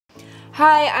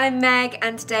Hi, I'm Meg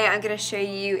and today I'm going to show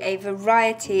you a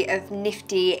variety of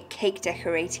nifty cake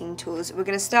decorating tools. We're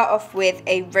going to start off with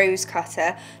a rose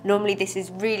cutter. Normally this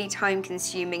is really time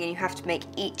consuming and you have to make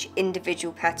each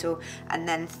individual petal and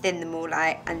then thin them all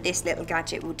out, and this little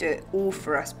gadget will do it all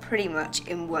for us pretty much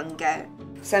in one go.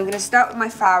 So I'm going to start with my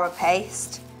flour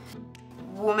paste,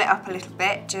 warm it up a little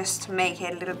bit just to make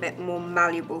it a little bit more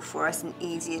malleable for us and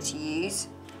easier to use.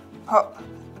 Pop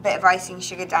a bit of icing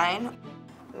sugar down.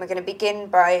 We're going to begin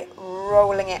by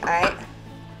rolling it out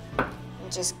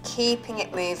and just keeping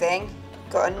it moving.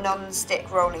 Got a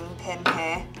non-stick rolling pin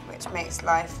here, which makes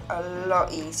life a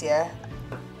lot easier.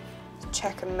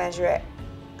 Check and measure it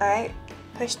out.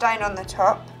 Push down on the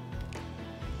top.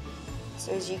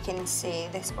 So as you can see,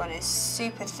 this one is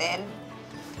super thin.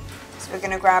 So we're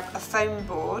going to grab a foam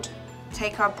board,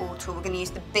 take our ball tool, we're going to use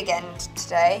the big end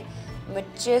today. And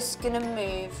we're just going to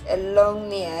move along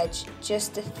the edge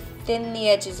just to thin the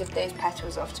edges of those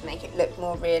petals off to make it look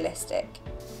more realistic.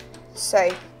 So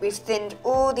we've thinned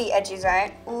all the edges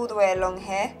out all the way along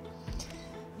here.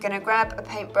 I'm going to grab a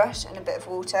paintbrush and a bit of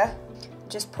water,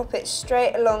 just pop it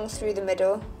straight along through the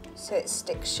middle so it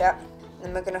sticks shut. And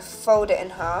then we're going to fold it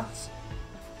in half,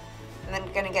 and then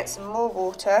we're going to get some more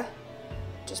water,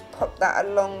 just pop that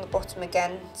along the bottom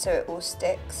again so it all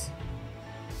sticks.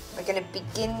 We're going to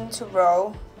begin to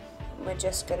roll. We're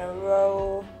just going to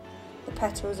roll the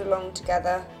petals along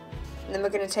together, and then we're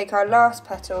going to take our last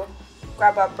petal,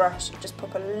 grab our brush, just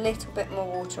pop a little bit more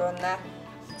water on there,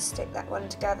 stick that one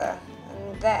together,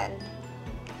 and then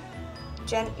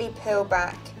gently peel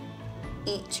back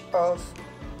each of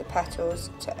the petals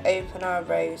to open our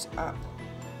rose up.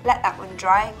 Let that one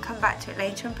dry, come back to it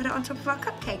later and put it on top of our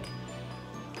cupcake.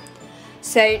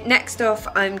 So next off,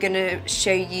 I'm going to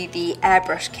show you the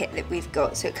airbrush kit that we've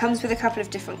got. So it comes with a couple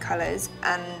of different colours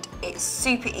and it's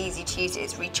super easy to use.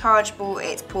 It's rechargeable,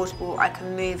 it's portable, I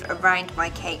can move around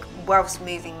my cake whilst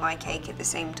moving my cake at the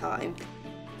same time.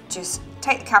 Just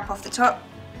take the cap off the top.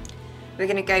 We're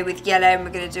going to go with yellow and we're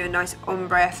going to do a nice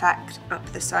ombre effect up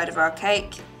the side of our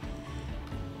cake.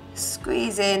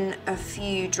 Squeeze in a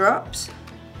few drops.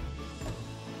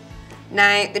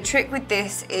 Now the trick with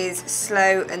this is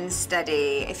slow and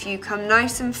steady. If you come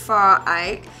nice and far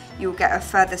out, you'll get a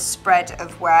further spread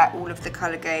of where all of the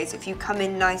colour goes. If you come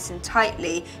in nice and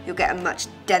tightly, you'll get a much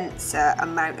denser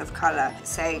amount of colour.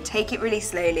 So take it really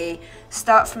slowly,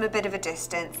 start from a bit of a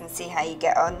distance and see how you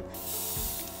get on.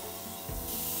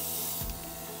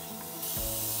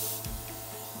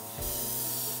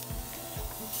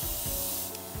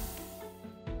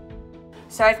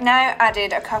 So I've now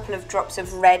added a couple of drops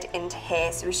of red into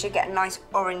here, so we should get a nice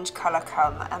orange colour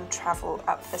come and travel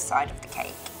up the side of the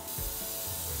cake.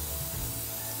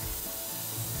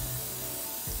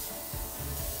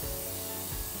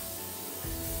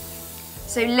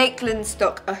 So Lakeland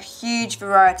stock a huge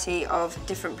variety of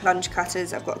different plunge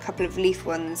cutters. I've got a couple of leaf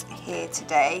ones here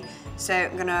today. So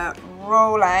I'm going to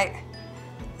roll out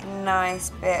a nice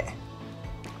bit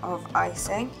of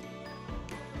icing.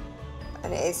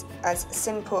 And it is as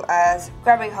simple as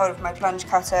grabbing hold of my plunge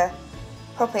cutter,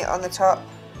 popping it on the top,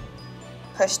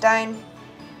 push down,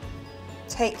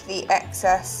 take the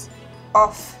excess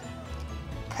off,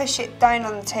 push it down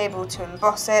on the table to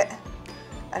emboss it,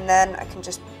 and then I can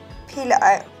just peel it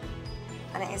out,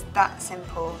 and it is that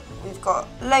simple. We've got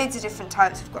loads of different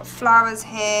types. We've got flowers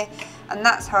here, and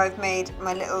that's how I've made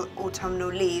my little autumnal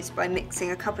leaves, by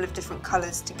mixing a couple of different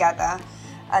colours together.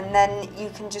 And then you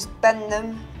can just bend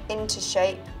them into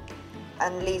shape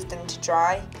and leave them to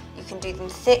dry. You can do them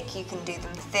thick, you can do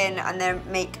them thin, and they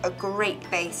make a great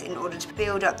base in order to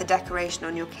build up the decoration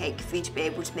on your cake for you to be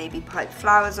able to maybe pipe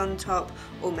flowers on top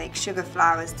or make sugar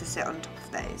flowers to sit on top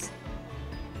of those.